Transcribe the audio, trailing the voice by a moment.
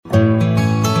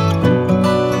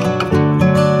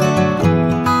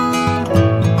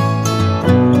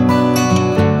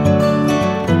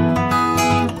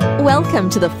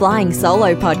to the Flying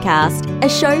Solo podcast, a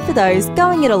show for those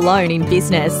going it alone in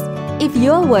business. If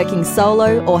you're working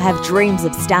solo or have dreams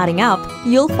of starting up,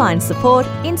 you'll find support,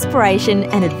 inspiration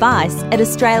and advice at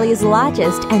Australia's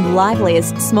largest and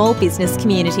liveliest small business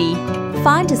community.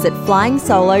 Find us at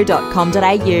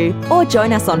flyingsolo.com.au or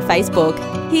join us on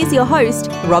Facebook. Here's your host,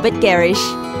 Robert Gerrish.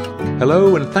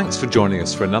 Hello and thanks for joining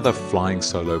us for another Flying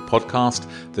Solo podcast,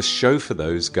 the show for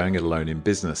those going it alone in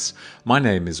business. My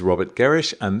name is Robert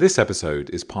Gerrish and this episode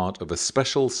is part of a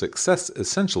special Success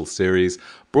Essentials series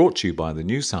brought to you by the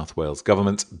New South Wales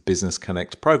Government's Business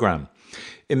Connect programme.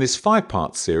 In this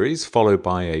 5-part series, followed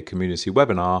by a community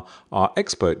webinar, our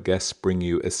expert guests bring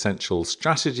you essential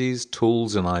strategies,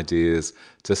 tools and ideas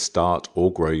to start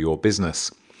or grow your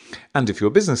business. And if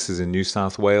your business is in New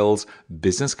South Wales,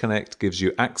 Business Connect gives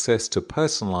you access to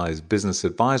personalised business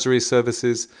advisory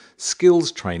services,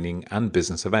 skills training and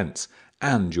business events.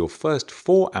 And your first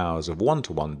 4 hours of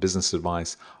one-to-one business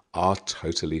advice are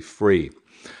totally free.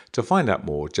 To find out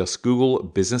more, just Google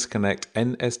Business Connect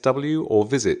NSW or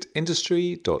visit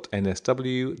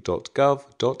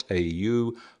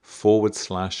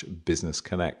industry.nsw.gov.au/Business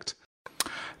Connect.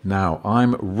 Now,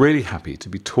 I'm really happy to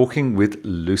be talking with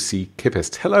Lucy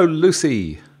Kippist. Hello,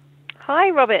 Lucy. Hi,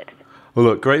 Robert. Well,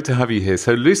 look, great to have you here.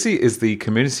 So Lucy is the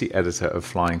community editor of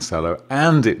Flying Solo,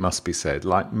 and it must be said,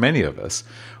 like many of us,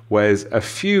 wears a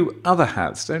few other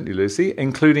hats, don't you, Lucy,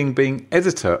 including being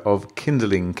editor of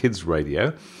Kindling Kids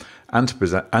Radio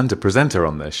and a presenter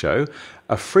on their show,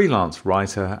 a freelance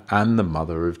writer and the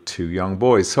mother of 2 young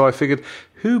boys. So I figured,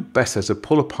 who better to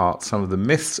pull apart some of the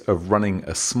myths of running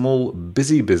a small,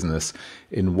 busy business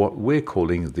in what we're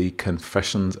calling the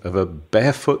Confessions of a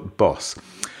Barefoot Boss.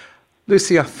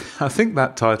 Lucy, I think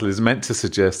that title is meant to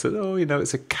suggest that,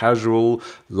 it's a casual,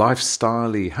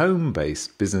 lifestyle-y,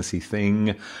 home-based, businessy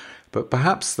thing. But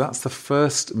perhaps that's the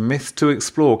first myth to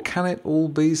explore. Can it all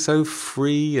be so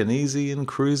free and easy and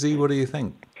cruisy? What do you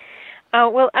think?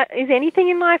 Is anything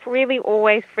in life really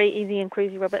always free, easy and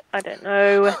cruisy, Robert? I don't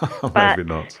know. But maybe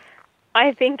not.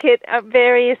 I think at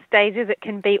various stages it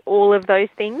can be all of those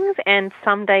things, and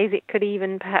some days it could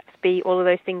even perhaps be all of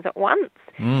those things at once.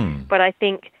 But I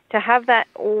think to have that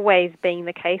always being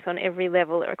the case on every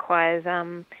level, it requires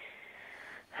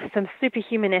some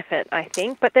superhuman effort, I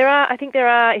think. But there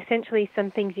are essentially some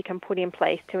things you can put in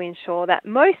place to ensure that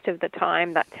most of the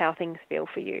time that's how things feel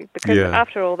for you. Because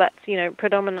after all, that's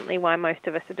predominantly why most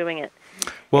of us are doing it.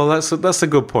 Well, that's a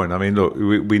good point. I mean, look,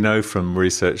 we know from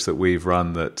research that we've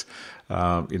run that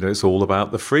it's all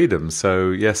about the freedom. So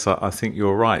yes, I think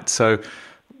you're right. So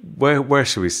where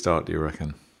should we start, do you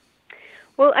reckon?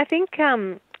 Well, I think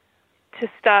to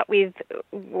start with,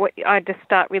 I'd just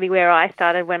start really where I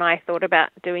started when I thought about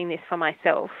doing this for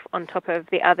myself on top of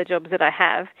the other jobs that I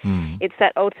have. It's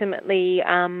that ultimately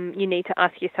you need to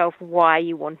ask yourself why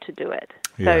you want to do it.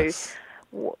 Yes.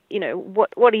 So,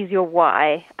 what is your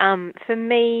why? For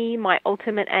me, my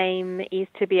ultimate aim is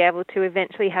to be able to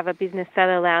eventually have a business that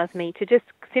allows me to just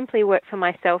simply work for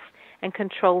myself and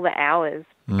control the hours,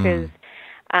 because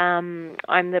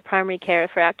I'm the primary carer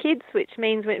for our kids, which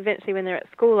means eventually when they're at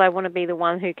school, I want to be the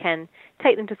one who can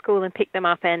take them to school and pick them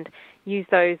up and use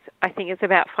those, I think it's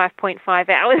about 5.5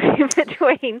 hours in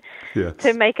between,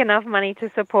 to make enough money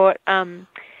to support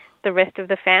the rest of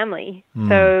the family.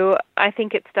 So I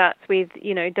think it starts with,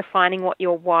 defining what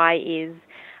your why is.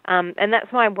 And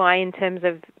that's my why in terms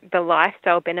of the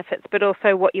lifestyle benefits, but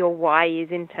also what your why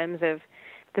is in terms of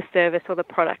the service or the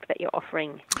product that you're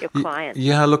offering your clients.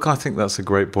 Yeah, look, I think that's a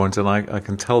great point, and I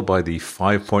can tell by the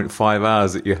 5.5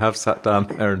 hours that you have sat down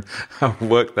there and have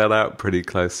worked that out pretty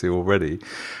closely already.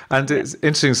 And it's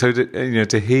interesting, so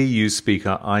to hear you speak,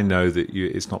 I know that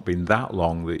it's not been that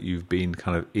long that you've been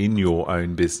kind of in your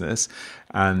own business,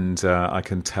 and I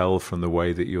can tell from the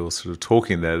way that you're sort of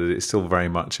talking there that it's still very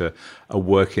much a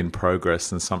work in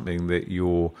progress and something that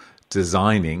you're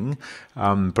designing,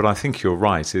 but I think you're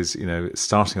right, is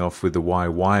starting off with the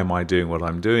why am I doing what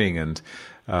I'm doing, and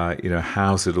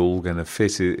how's it all going to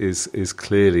fit is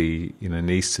clearly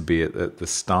needs to be at the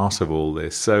start of all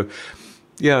this. So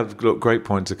look, great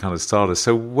point to kind of start us.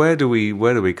 So where do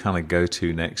we kind of go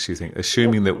to next, you think,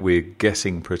 assuming that we're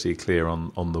getting pretty clear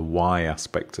on the why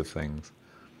aspect of things?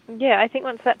 I think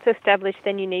once that's established,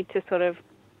 then you need to sort of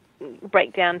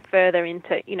break down further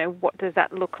into what does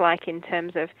that look like in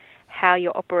terms of how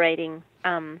you're operating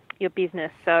your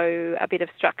business, so a bit of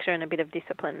structure and a bit of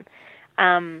discipline.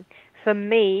 For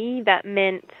me, that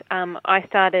meant I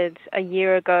started a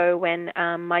year ago when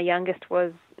my youngest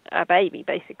was a baby,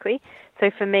 basically.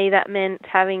 So for me, that meant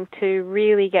having to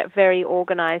really get very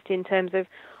organised in terms of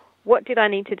what did I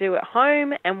need to do at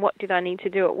home and what did I need to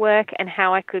do at work, and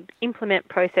how I could implement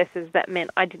processes that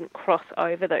meant I didn't cross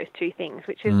over those two things,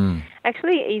 which is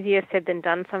actually easier said than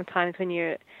done sometimes when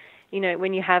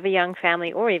when you have a young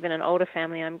family or even an older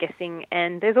family, I'm guessing,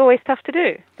 and there's always stuff to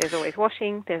do. There's always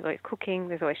washing, there's always cooking,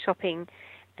 there's always shopping.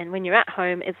 And when you're at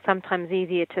home, it's sometimes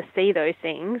easier to see those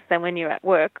things than when you're at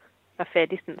work a fair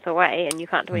distance away and you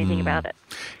can't do anything about it.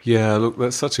 Yeah, look,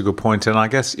 that's such a good point. And I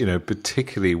guess,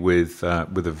 particularly with a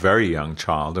very young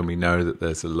child, and we know that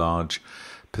there's a large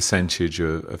percentage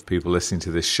of people listening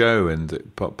to this show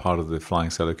and part of the Flying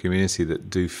Solo community that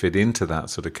do fit into that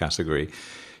sort of category.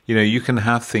 You can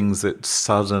have things that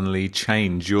suddenly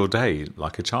change your day,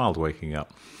 like a child waking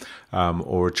up,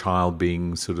 or a child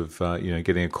being sort of,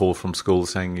 getting a call from school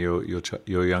saying your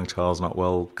young child's not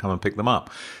well, come and pick them up.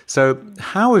 So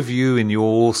how have you, in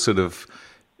your first,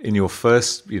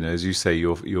 as you say,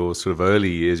 your sort of early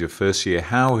years, your first year,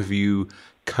 how have you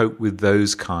coped with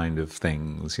those kind of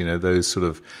things? Those sort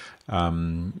of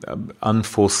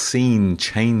unforeseen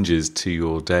changes to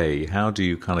your day. How do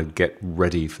you kind of get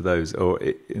ready for those, or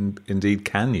indeed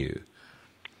can you?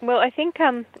 Well, I think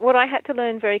what I had to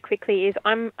learn very quickly is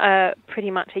I'm pretty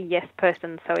much a yes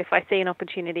person. So if I see an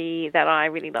opportunity that I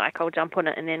really like, I'll jump on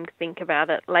it and then think about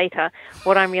it later.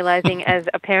 What I'm realizing as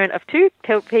a parent of two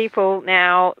people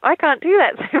now, I can't do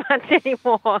that so much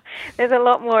anymore. There's a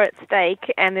lot more at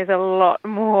stake and there's a lot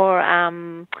more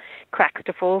cracks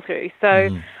to fall through. So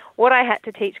what I had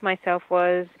to teach myself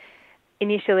was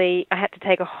initially I had to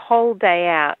take a whole day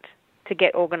out to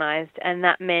get organized, and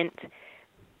that meant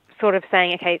sort of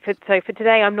saying, okay, so for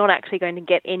today I'm not actually going to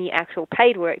get any actual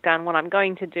paid work done. What I'm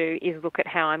going to do is look at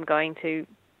how I'm going to,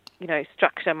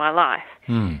 structure my life.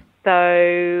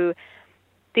 So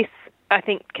this, I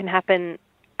think, can happen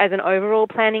as an overall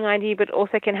planning idea, but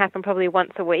also can happen probably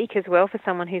once a week as well for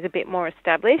someone who's a bit more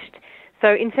established.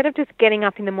 So instead of just getting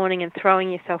up in the morning and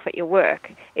throwing yourself at your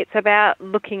work, it's about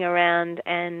looking around,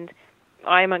 and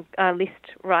I'm a list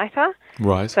writer.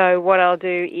 Right. So what I'll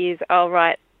do is I'll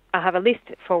have a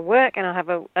list for work and I'll have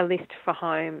a list for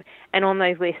home. And on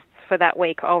those lists for that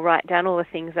week, I'll write down all the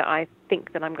things that I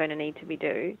think that I'm going to need to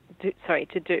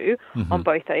do on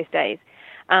both those days.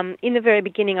 In the very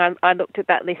beginning, I looked at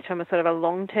that list from a sort of a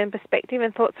long-term perspective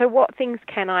and thought, so what things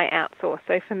can I outsource?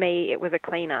 So for me, it was a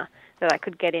cleaner that I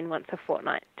could get in once a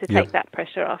fortnight to take that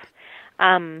pressure off.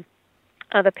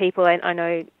 Other people I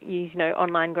know use,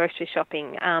 online grocery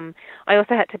shopping. I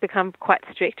also had to become quite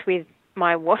strict with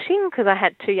my washing because I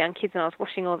had two young kids and I was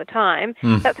washing all the time.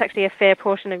 That's actually a fair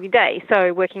portion of your day.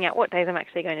 So working out what days I'm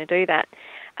actually going to do that.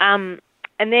 And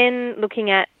then looking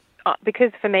at,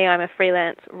 because for me I'm a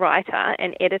freelance writer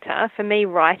and editor, for me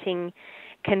writing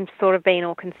can sort of be an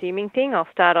all-consuming thing. I'll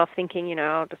start off thinking,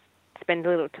 I'll just spend a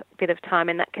little bit of time,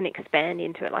 and that can expand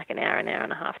into like an hour and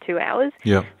a half, 2 hours.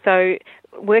 Yeah. So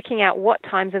working out what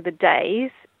time of the day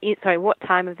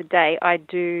I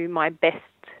do my best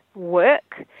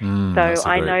work. So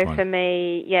I know for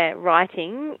me,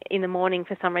 writing in the morning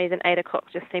for some reason, 8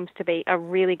 o'clock just seems to be a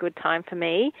really good time for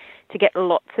me to get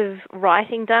lots of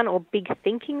writing done or big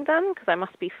thinking done because I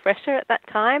must be fresher at that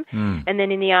time. And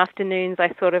then in the afternoons,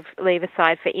 I sort of leave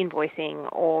aside for invoicing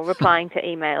or replying to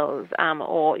emails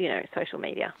or, social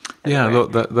media. Yeah,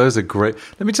 look, those are great.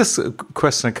 Let me just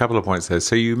question a couple of points there.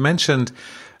 So you mentioned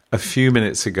a few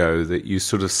minutes ago that you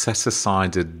sort of set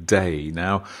aside a day.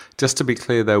 Now, just to be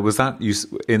clear though, was that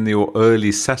in your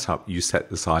early setup, you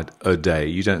set aside a day?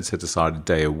 You don't set aside a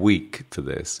day a week for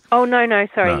this? Oh, no,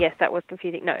 sorry. No. Yes, that was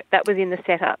confusing. No, that was in the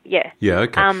setup, yeah. Yeah,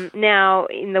 okay. Now,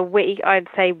 in the week, I'd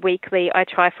say weekly, I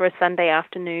try for a Sunday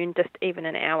afternoon, just even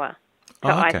an hour to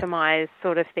itemize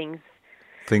sort of things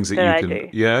that you can do.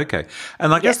 Yeah, okay.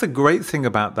 And I guess the great thing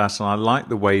about that, and I like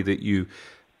the way that you,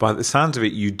 by the sound of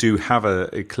it, you do have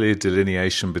a clear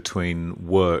delineation between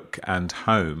work and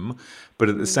home, but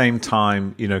at the same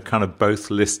time, kind of both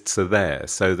lists are there,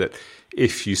 so that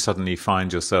if you suddenly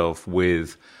find yourself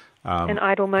with an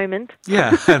idle moment.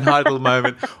 Yeah, an idle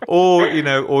moment. Or,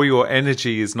 or your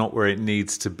energy is not where it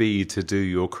needs to be to do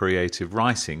your creative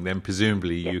writing, then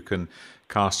presumably you can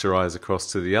cast your eyes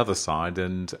across to the other side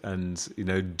and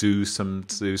do some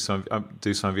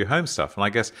of your home stuff. And I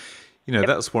guess,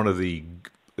 that's one of the,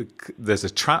 there's a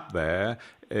trap there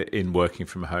in working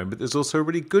from home, but there's also a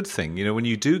really good thing, when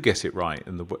you do get it right,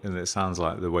 and it sounds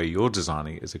like the way you're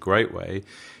designing it is a great way,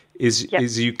 is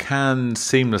you can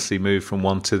seamlessly move from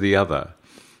one to the other.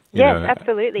 Yes,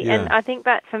 absolutely. Yeah. And I think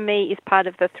that for me is part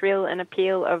of the thrill and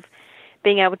appeal of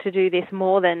being able to do this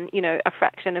more than, a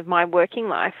fraction of my working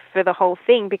life for the whole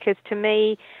thing, because to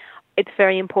me, it's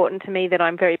very important to me that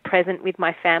I'm very present with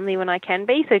my family when I can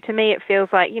be. So to me, it feels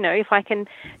like, if I can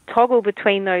toggle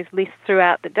between those lists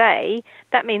throughout the day,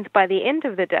 that means by the end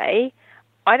of the day,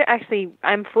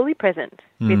 I'm fully present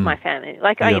with my family.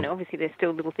 Like, obviously there's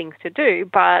still little things to do,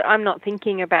 but I'm not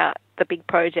thinking about the big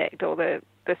project or the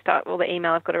start or the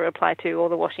email I've got to reply to or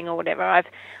the washing or whatever.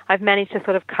 I've managed to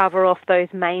sort of cover off those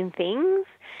main things.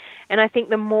 And I think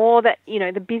the more that,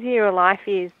 the busier your life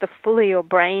is, the fuller your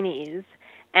brain is,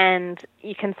 and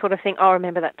you can sort of think,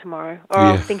 remember that tomorrow, or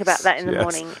I'll think about that in the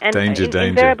morning. And danger.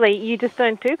 Invariably, you just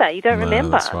don't do that. You don't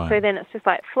remember. That's right. So then it's just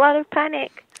like flood of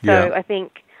panic. So I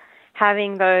think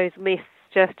having those lists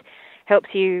just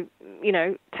helps you,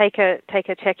 take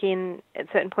a check-in at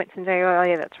certain points and say, oh,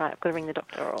 yeah, that's right, I've got to ring the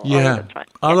doctor. Or, yeah, that's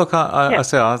right. Look,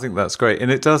 I think that's great.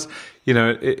 And it does,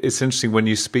 it's interesting when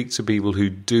you speak to people who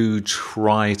do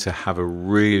try to have a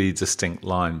really distinct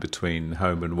line between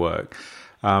home and work.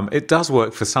 It does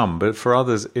work for some, but for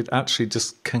others, it actually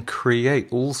just can create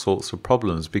all sorts of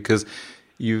problems because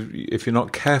if you're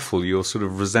not careful, you're sort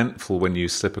of resentful when you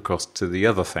slip across to the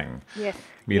other thing. Yes.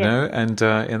 You know, and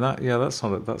in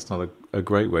that, that's not a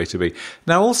great way to be.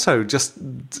 Now, also, just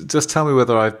tell me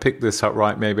whether I've picked this up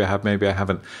right. Maybe I have, maybe I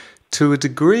haven't. To a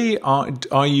degree,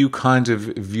 are you kind of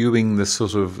viewing the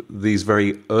sort of these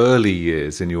very early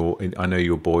years in your? I know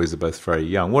your boys are both very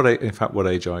young. What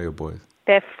age are your boys?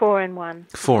 They're 4 and 1.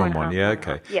 4 and 1, yeah,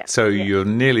 okay. Yeah. So you're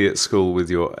nearly at school with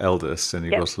your eldest, and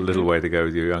you've got a little way to go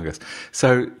with your youngest.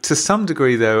 So to some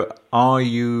degree, though,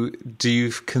 do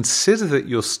you consider that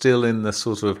you're still in the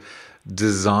sort of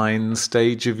design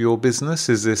stage of your business?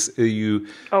 Are you?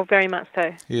 Oh, very much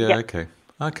so. Yeah. Okay,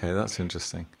 that's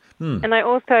interesting. And I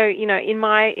also, in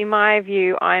my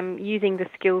view, I'm using the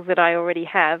skills that I already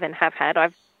have and have had.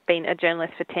 I've been a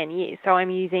journalist for 10 years, so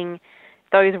I'm using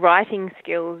those writing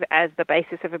skills as the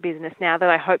basis of a business now that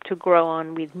I hope to grow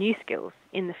on with new skills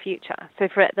in the future. So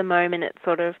for at the moment, it's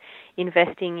sort of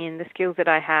investing in the skills that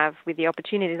I have with the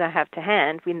opportunities I have to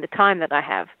hand in the time that I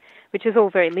have, which is all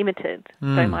very limited.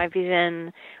 So my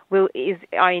vision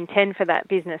I intend for that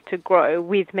business to grow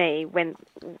with me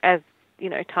as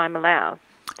time allows.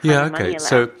 Yeah, okay.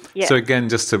 So again,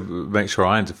 just to make sure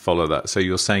I follow that, so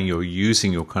you're saying you're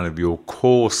using your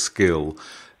core skill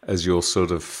as your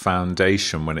sort of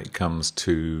foundation when it comes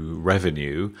to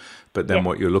revenue, but then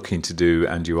what you're looking to do,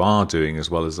 and you are doing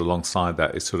as well as alongside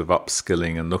that, is sort of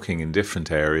upskilling and looking in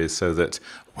different areas so that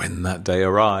when that day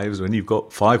arrives, when you've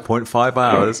got 5.5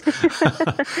 hours,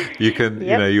 you can,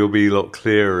 you'll be a lot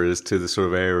clearer as to the sort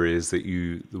of areas that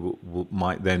you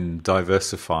might then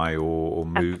diversify or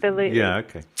move. Absolutely. Yeah,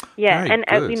 okay. Yeah, Very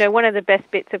and good. one of the best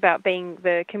bits about being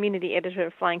the community editor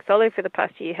of Flying Solo for the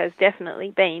past year has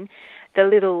definitely been the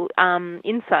little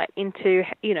insight into,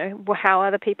 how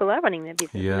other people are running their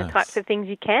business and the types of things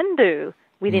you can do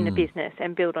within a business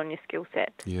and build on your skill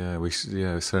set. Yeah,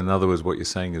 so in other words, what you're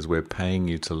saying is we're paying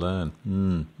you to learn.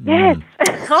 Yes.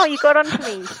 Oh, you got onto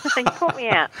me. You caught me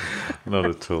out. Not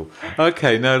at all.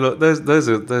 Okay, no, look,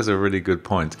 there's a really good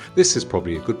point. This is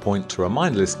probably a good point to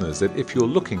remind listeners that if you're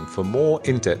looking for more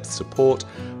in-depth support,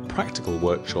 practical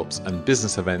workshops and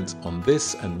business events on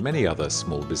this and many other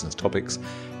small business topics,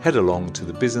 head along to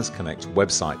the Business Connect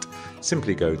website.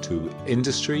 Simply go to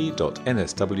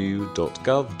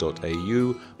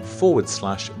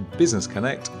industry.nsw.gov.au/Business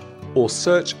Connect or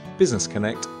search Business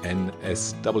Connect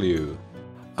NSW.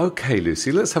 Okay,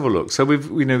 Lucy, let's have a look. So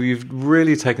you've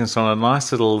really taken us on a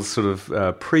nice little sort of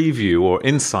preview or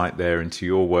insight there into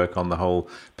your work on the whole,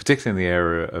 particularly in the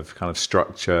area of kind of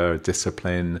structure,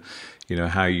 discipline,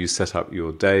 how you set up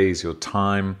your days, your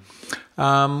time.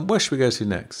 Where should we go to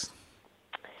next?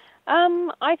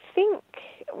 I think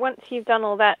once you've done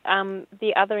all that,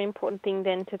 the other important thing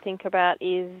then to think about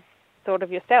is sort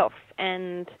of yourself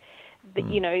and,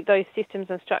 those systems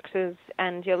and structures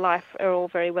and your life are all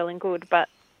very well and good, but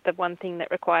the one thing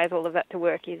that requires all of that to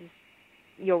work is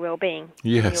your well-being.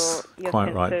 Yes, your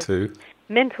quite right too.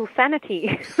 Mental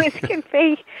sanity, which can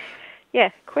be,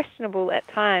 questionable at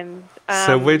times.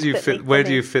 So where do you fit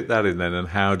that in then, and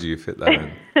how do you fit that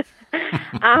in?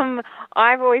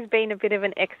 I've always been a bit of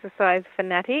an exercise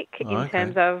fanatic in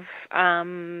terms of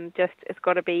just it's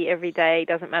got to be every day,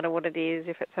 doesn't matter what it is,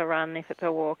 if it's a run, if it's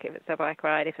a walk, if it's a bike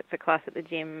ride, if it's a class at the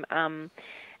gym. And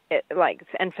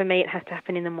for me, it has to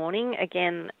happen in the morning.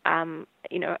 Again,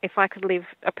 if I could live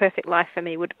a perfect life for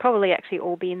me, would probably actually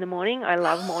all be in the morning. I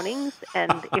love mornings,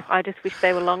 and if I just wish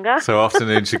they were longer. So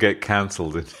afternoons should get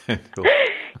cancelled.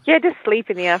 Yeah, just sleep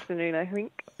in the afternoon, I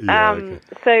think.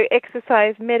 So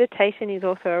exercise, meditation is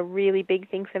also a really big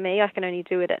thing for me. I can only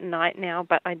do it at night now,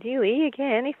 but ideally,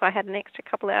 again, if I had an extra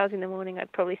couple of hours in the morning,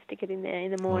 I'd probably stick it in there in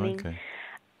the morning.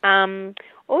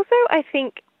 Also, I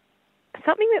think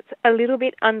something that's a little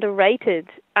bit underrated,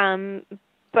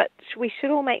 but we should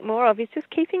all make more of, is just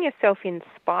keeping yourself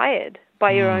inspired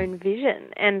by your own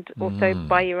vision and also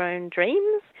by your own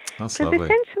dreams. That's Because lovely.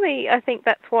 essentially, I think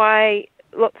that's why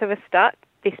lots of us start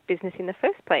this business in the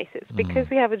first place. It's because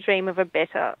we have a dream of a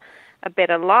better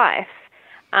life.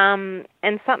 And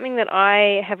something that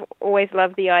I have always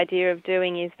loved the idea of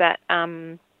doing is that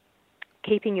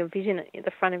keeping your vision at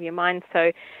the front of your mind.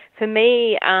 So for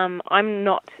me, I'm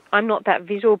not that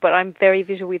visual, but I'm very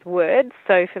visual with words.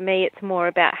 So for me, it's more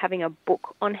about having a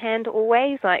book on hand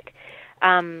always. Like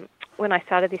when I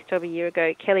started this job a year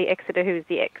ago, Kelly Exeter, who is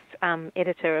the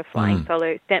ex-editor of Flying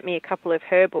Solo, sent me a couple of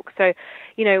her books. So,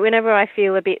 whenever I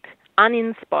feel a bit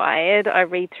uninspired, I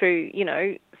read through,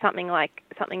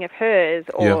 something of hers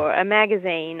or a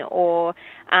magazine, or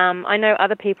I know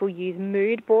other people use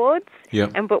mood boards.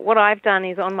 But what I've done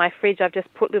is on my fridge, I've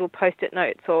just put little Post-it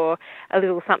notes or a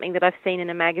little something that I've seen in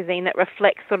a magazine that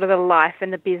reflects sort of the life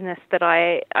and the business that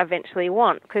I eventually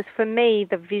want. Because for me,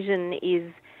 the vision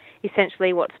is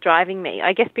essentially what's driving me.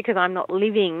 I guess because I'm not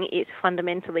living it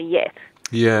fundamentally yet.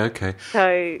 Yeah, okay.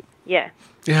 So, yeah.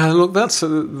 Yeah, look, that's,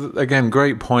 again,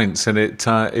 great points. And it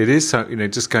is, so,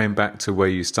 just going back to where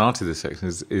you started this section,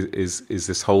 is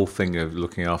this whole thing of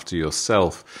looking after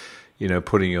yourself,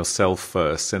 putting yourself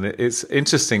first. And it's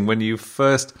interesting when you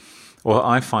first, well,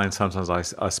 I find sometimes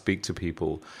I speak to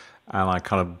people and I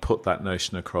kind of put that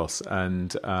notion across.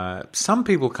 And some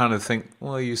people kind of think,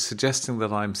 well, are you suggesting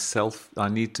that I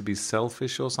need to be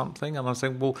selfish or something? And I'm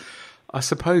saying, well, I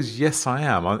suppose, yes, I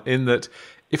am, in that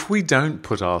if we don't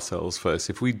put ourselves first,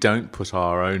 if we don't put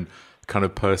our own kind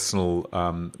of personal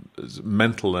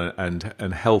mental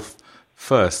and health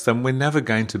first, then we're never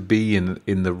going to be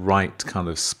in the right kind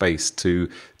of space to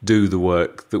do the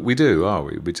work that we do, are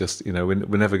we? We just, we're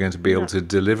never going to be able to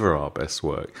deliver our best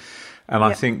work. And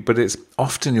I think, but it's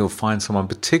often you'll find someone,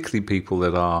 particularly people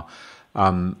that are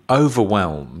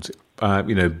overwhelmed,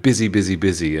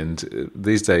 busy. And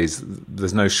these days,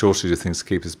 there's no shortage of things to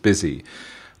keep us busy.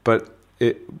 But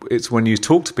it's when you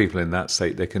talk to people in that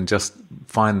state, they can just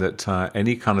find that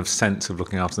any kind of sense of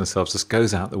looking after themselves just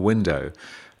goes out the window.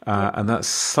 And that's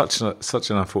such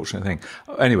an unfortunate thing.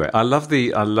 Anyway, I love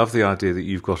the idea that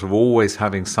you've got of always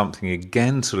having something,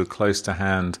 again, sort of close to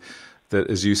hand that,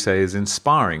 as you say, is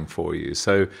inspiring for you.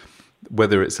 So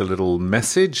whether it's a little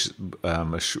message,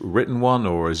 a written one,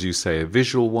 or, as you say, a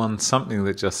visual one, something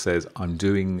that just says, I'm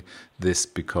doing this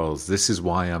because this is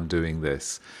why I'm doing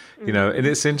this. And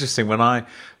it's interesting when I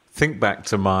think back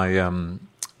to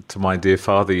my dear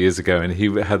father years ago, and he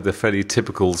had the fairly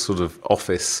typical sort of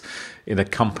office in a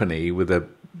company with a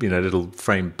little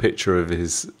framed picture of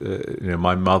his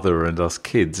my mother and us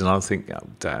kids, and I was thinking, oh,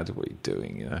 Dad, what are you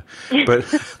doing? But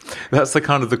that's the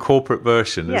kind of the corporate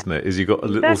version, isn't it? Is you got a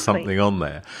little something on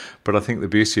there. But I think the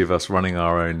beauty of us running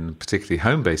our own, particularly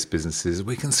home-based businesses,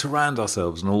 we can surround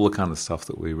ourselves and all the kind of stuff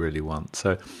that we really want.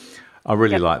 So I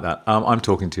really like that. I'm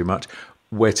talking too much.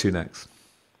 Where to next?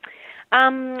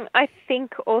 I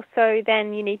think also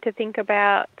then you need to think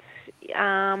about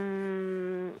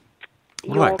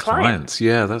what about clients?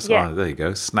 Yeah, that's there you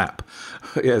go. Snap.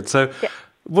 So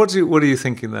what are you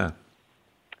thinking there?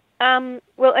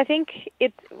 Well, I think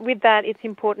it's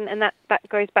important, and that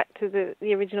goes back to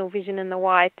the original vision and the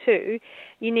why too.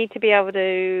 You need to be able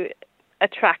to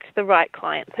attract the right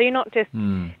client. So you're not just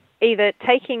either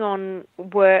taking on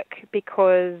work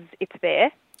because it's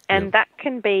there, and that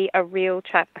can be a real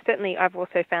trap. Certainly, I've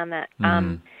also found that.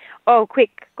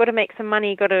 Quick, got to make some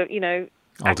money, got to,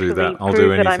 I'll do that. I'll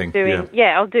do anything.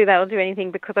 I'll do that. I'll do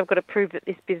anything because I've got to prove that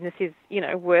this business is,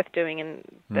 worth doing and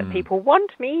that people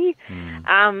want me.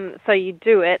 So you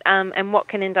do it. And what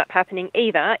can end up happening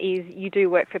either is you do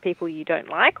work for people you don't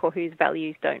like or whose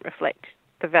values don't reflect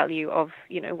the value of,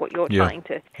 what you're trying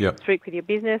to streak with your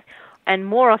business. And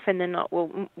more often than not,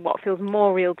 what feels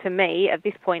more real to me at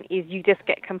this point is you just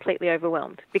get completely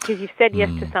overwhelmed because you've said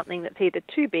yes to something that's either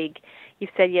too big,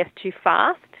 you've said yes too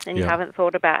fast, and you haven't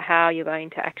thought about how you're going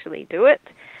to actually do it.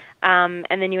 And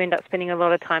then you end up spending a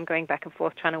lot of time going back and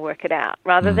forth trying to work it out,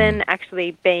 rather than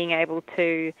actually being able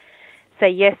to say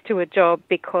yes to a job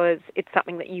because it's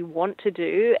something that you want to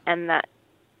do, and that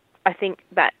I think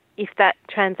that if that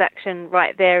transaction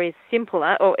right there is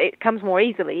simpler or it comes more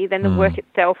easily, then the work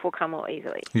itself will come more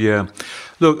easily. Yeah.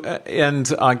 Look,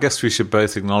 and I guess we should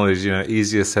both acknowledge,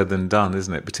 easier said than done,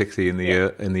 isn't it? Particularly in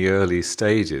the early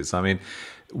stages. I mean,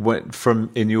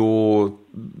 in your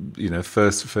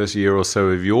first year or so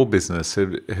of your business,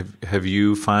 have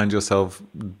you found yourself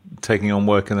taking on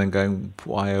work and then going,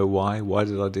 why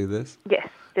did I do this? Yes,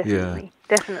 definitely.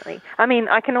 definitely. I mean,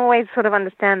 I can always sort of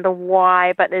understand the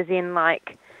why, but as in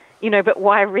like, but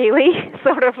why really?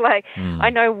 Sort of like, I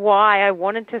know why I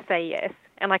wanted to say yes,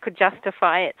 and I could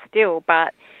justify it still,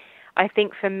 but I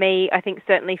think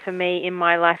certainly for me in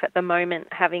my life at the moment,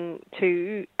 having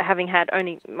had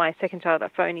only my second child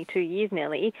for only 2 years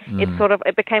nearly,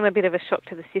 it became a bit of a shock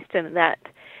to the system that,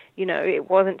 it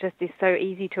wasn't just this so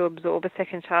easy to absorb a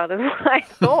second child as I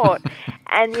thought.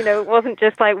 And, it wasn't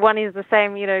just like one is the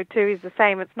same, 2 is the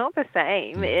same. It's not the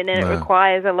same. And it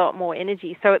requires a lot more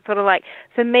energy. So it's sort of like,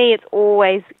 for me, it's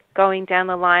always going down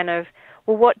the line of,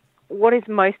 well, what is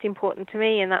most important to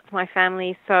me, and that's my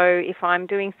family. So if I'm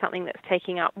doing something that's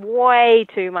taking up way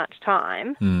too much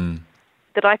time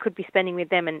that I could be spending with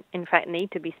them and, in fact,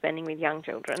 need to be spending with young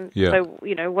children, so,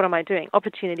 what am I doing?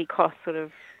 Opportunity cost sort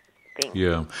of thing.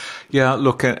 Yeah.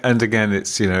 Look, and again,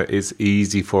 it's it's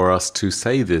easy for us to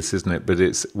say this, isn't it? But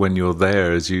it's when you're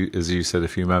there, as you said a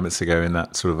few moments ago, in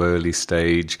that sort of early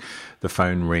stage, the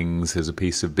phone rings, there's a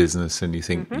piece of business, and you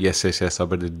think, yes, I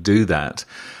better do that.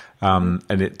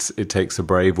 And it takes a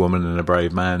brave woman and a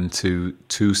brave man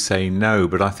to say no.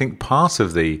 But I think part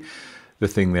of the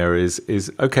thing there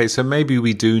is okay, so maybe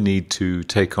we do need to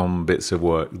take on bits of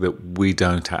work that we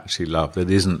don't actually love, that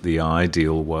isn't the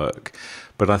ideal work.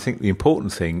 But I think the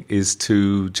important thing is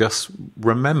to just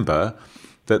remember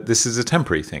that this is a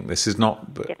temporary thing. This is not,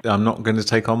 I'm not going to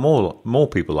take on more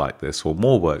people like this or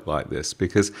more work like this,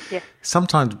 because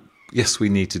sometimes, yes, we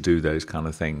need to do those kind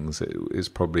of things. It is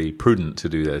probably prudent to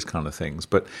do those kind of things.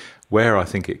 But where I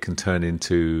think it can turn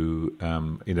into,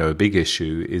 a big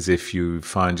issue is if you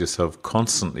find yourself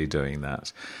constantly doing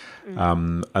that.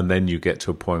 And then you get to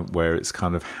a point where it's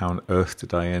kind of, how on earth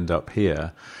did I end up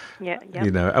here?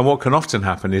 And what can often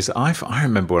happen is I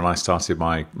remember when I started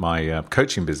my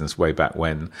coaching business way back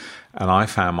when, and I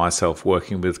found myself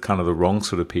working with kind of the wrong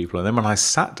sort of people. And then when I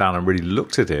sat down and really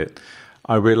looked at it,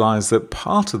 I realized that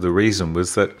part of the reason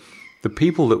was that the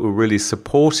people that were really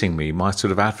supporting me, my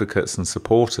sort of advocates and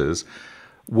supporters,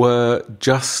 were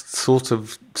just sort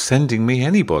of sending me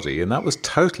anybody. And that was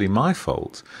totally my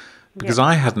fault, because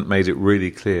I hadn't made it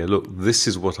really clear, look, this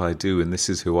is what I do and this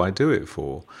is who I do it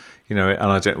for. And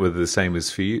I don't know whether the same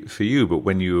is for you, but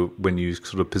when you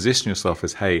sort of position yourself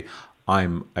as, hey,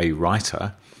 I'm a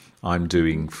writer, I'm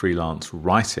doing freelance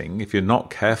writing, if you're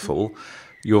not careful,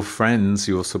 your friends,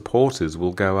 your supporters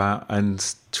will go out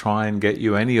and try and get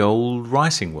you any old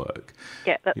writing work.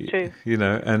 Yeah, that's true.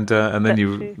 And then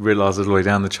you realise all the way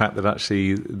down the track that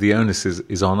actually the onus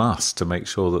is on us to make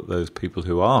sure that those people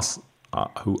who are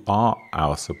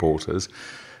our supporters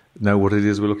know what it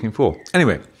is we're looking for.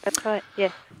 Anyway. That's right,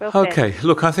 yes. Well okay,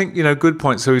 look, I think, good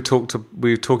point. So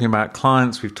we're talking about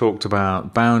clients, we've talked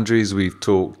about boundaries, we've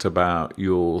talked about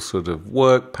your sort of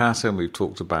work pattern, we've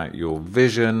talked about your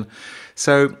vision.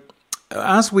 So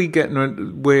as we get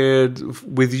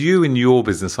with you in your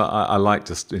business, I like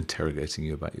just interrogating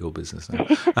you about your business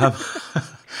now.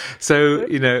 So,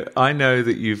 I know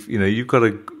that you've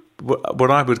got what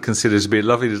I would consider to be a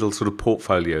lovely little sort of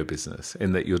portfolio business,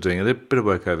 in that you're doing a bit of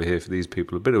work over here for these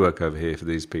people, a bit of work over here for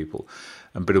these people,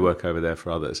 and a bit of work over there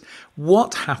for others.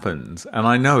 What happens, and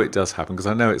I know it does happen because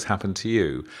I know it's happened to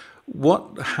you,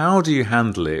 how do you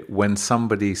handle it when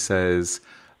somebody says,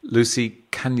 Lucy,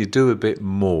 can you do a bit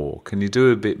more? Can you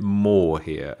do a bit more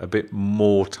here, a bit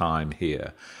more time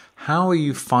here? How are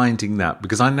you finding that?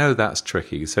 Because I know that's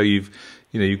tricky. So you've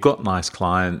got nice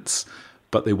clients,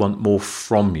 but they want more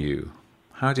from you.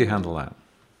 How do you handle that?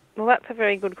 Well, that's a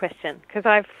very good question, because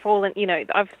I've fallen,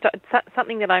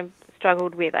 something that I've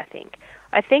struggled with, I think.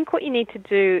 I think what you need to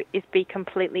do is be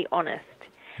completely honest.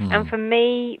 And for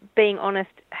me, being honest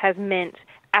has meant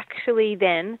actually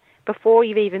then, before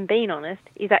you've even been honest,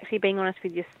 is actually being honest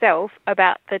with yourself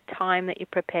about the time that you're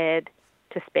prepared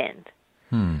to spend.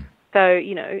 So,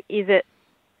 is it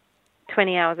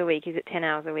 20 hours a week? Is it 10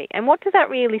 hours a week? And what does that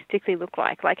realistically look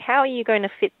like? Like, how are you going to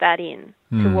fit that in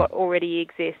to what already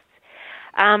exists?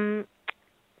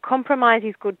 Compromise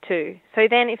is good too. So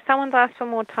then if someone's asked for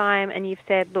more time and you've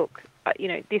said, look,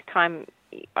 this time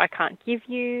I can't give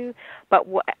you, but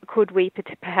could we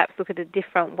perhaps look at a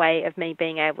different way of me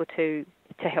being able to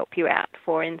help you out?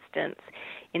 For instance,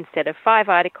 instead of 5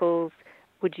 articles,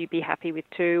 would you be happy with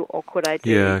 2, or could I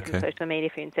do some social media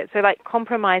for you instead? So like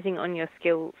compromising on your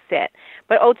skill set.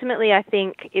 But ultimately I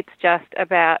think it's just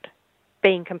about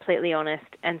being completely honest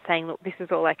and saying, look, this is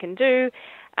all I can do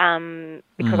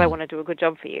because I want to do a good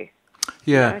job for you.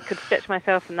 Yeah. I could stretch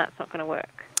myself and that's not going to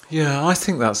work. Yeah, I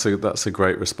think that's a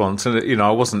great response, and I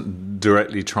wasn't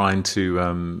directly trying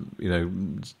to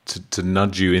to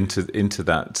nudge you into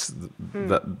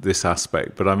this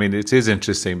aspect, but I mean it is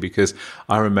interesting because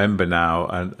I remember now,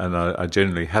 and I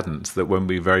generally hadn't, that when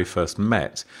we very first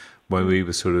met, when we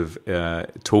were sort of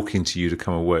talking to you to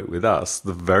come and work with us,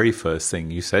 the very first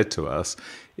thing you said to us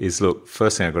is, look,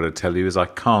 first thing I've got to tell you is I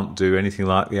can't do anything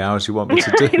like the hours you want me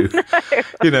to do.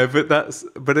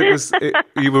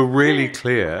 You were really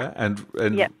clear, and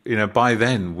yep. By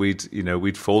then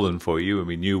we'd fallen for you, and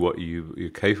we knew what you're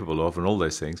capable of and all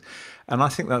those things. And I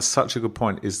think that's such a good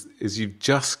point, is you've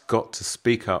just got to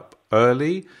speak up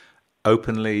early,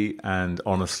 openly and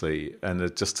honestly,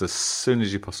 and just as soon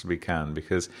as you possibly can,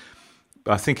 because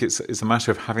I think it's a matter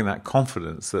of having that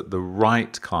confidence that the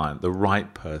right client, the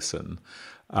right person,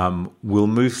 will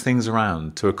move things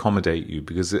around to accommodate you,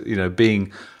 because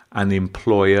being an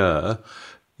employer,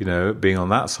 being on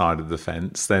that side of the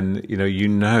fence, then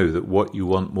that what you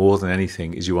want more than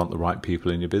anything is you want the right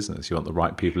people in your business, you want the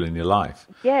right people in your life.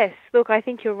 Yes, look, I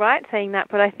think you're right saying that,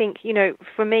 but I think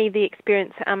for me the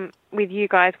experience with you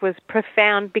guys was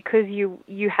profound because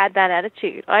you had that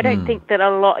attitude. I don't think that a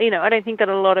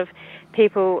lot of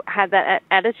people had that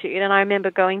attitude, and I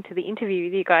remember going to the interview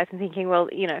with you guys and thinking, well,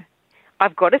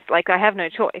 I've got it. Like, I have no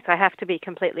choice. I have to be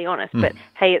completely honest. But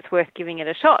hey, it's worth giving it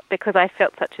a shot, because I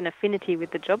felt such an affinity with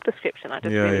the job description. I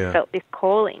just felt this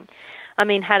calling. I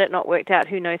mean, had it not worked out,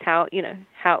 who knows how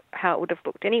it would have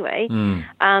looked anyway.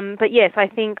 But yes, I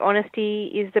think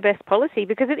honesty is the best policy,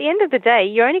 because at the end of the day,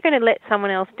 you're only going to let someone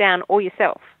else down or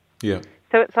yourself. Yeah.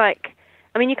 So it's like,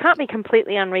 I mean, you can't be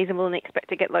completely unreasonable and expect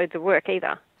to get loads of work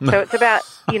either. So it's about,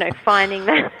 finding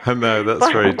that. No,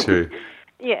 that's very true.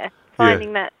 Yeah.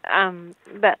 Finding that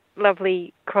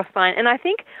lovely cross line. And I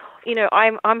think,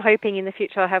 I'm hoping in the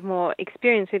future I'll have more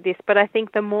experience with this, but I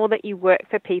think the more that you work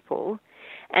for people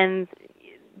and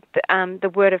the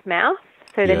word of mouth,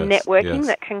 so the networking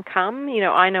that can come,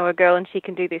 I know a girl and she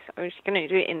can do this, she can only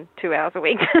do it in 2 hours a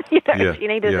week. If she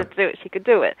needed to do it, she could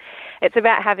do it. It's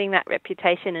about having that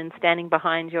reputation and standing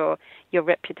behind your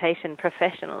reputation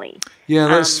professionally. Yeah,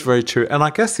 that's very true. And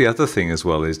I guess the other thing as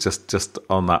well is just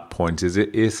on that point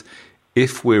is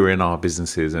if we're in our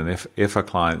businesses and if a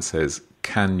client says,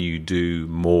 can you do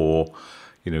more?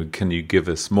 Can you give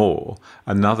us more?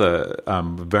 Another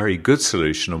very good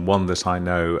solution, and one that I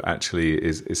know actually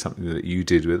is something that you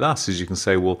did with us, is you can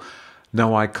say, well,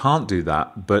 no, I can't do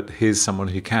that, but here's someone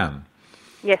who can.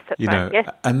 Yes, that's right. Yes.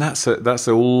 And that's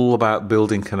all about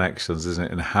building connections, isn't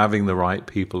it? And having the right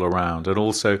people around, and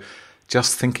also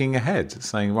just thinking ahead,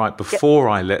 saying, right, before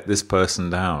I let this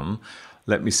person down,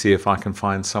 let me see if I can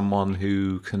find someone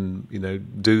who can,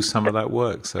 do some of that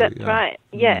work. So that's right.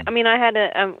 Yeah. I mean, I had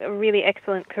a really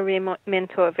excellent career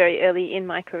mentor very early in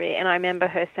my career, and I remember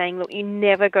her saying, look, you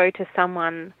never go to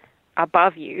someone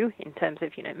above you in terms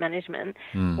of, management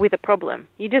with a problem.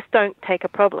 You just don't take a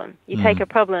problem. You take a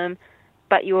problem,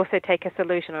 but you also take a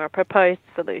solution or a proposed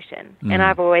solution. And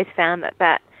I've always found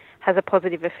that has a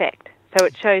positive effect. So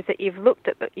it shows that you've looked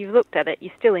at it,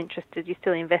 you're still interested, you're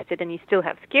still invested, and you still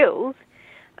have skills.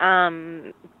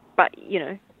 But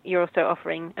you're also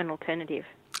offering an alternative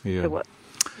to what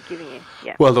you're giving you.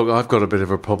 Yeah. Well, look, I've got a bit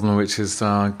of a problem, which is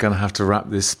going to have to wrap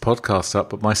this podcast up.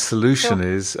 But my solution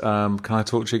is, can I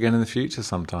talk to you again in the future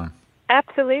sometime?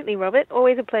 Absolutely, Robert.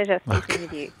 Always a pleasure speaking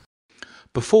with you.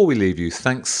 Before we leave you,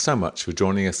 thanks so much for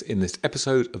joining us in this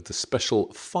episode of the special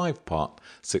 5-part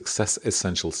Success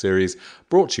Essential series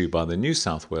brought to you by the New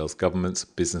South Wales Government's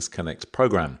Business Connect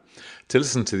programme. To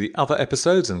listen to the other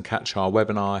episodes and catch our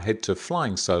webinar, head to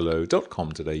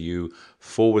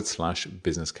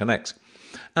flyingsolo.com.au/Business Connect.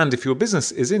 And if your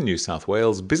business is in New South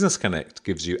Wales, Business Connect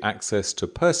gives you access to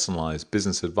personalised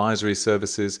business advisory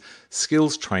services,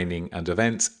 skills training and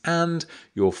events, and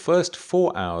your first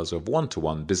 4 hours of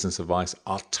one-to-one business advice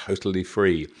are totally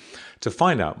free. To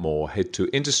find out more, head to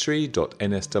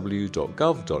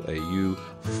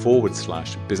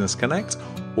industry.nsw.gov.au/Business Connect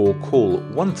or call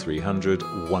 1300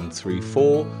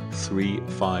 134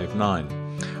 359.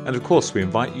 And of course, we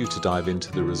invite you to dive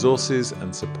into the resources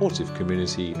and supportive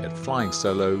community at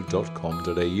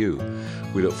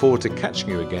flyingsolo.com.au. We look forward to catching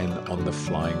you again on the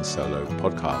Flying Solo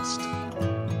podcast.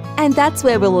 And that's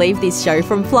where we'll leave this show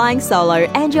from Flying Solo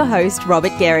and your host,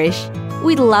 Robert Garish.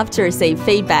 We'd love to receive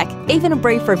feedback, even a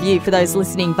brief review for those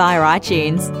listening via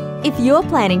iTunes. If you're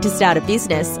planning to start a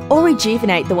business or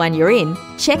rejuvenate the one you're in,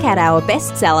 check out our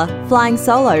bestseller, Flying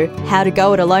Solo, How to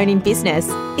Go It Alone in Business.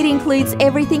 It includes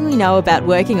everything we know about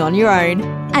working on your own.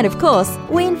 And of course,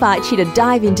 we invite you to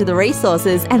dive into the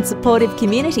resources and supportive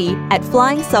community at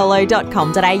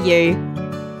flyingsolo.com.au.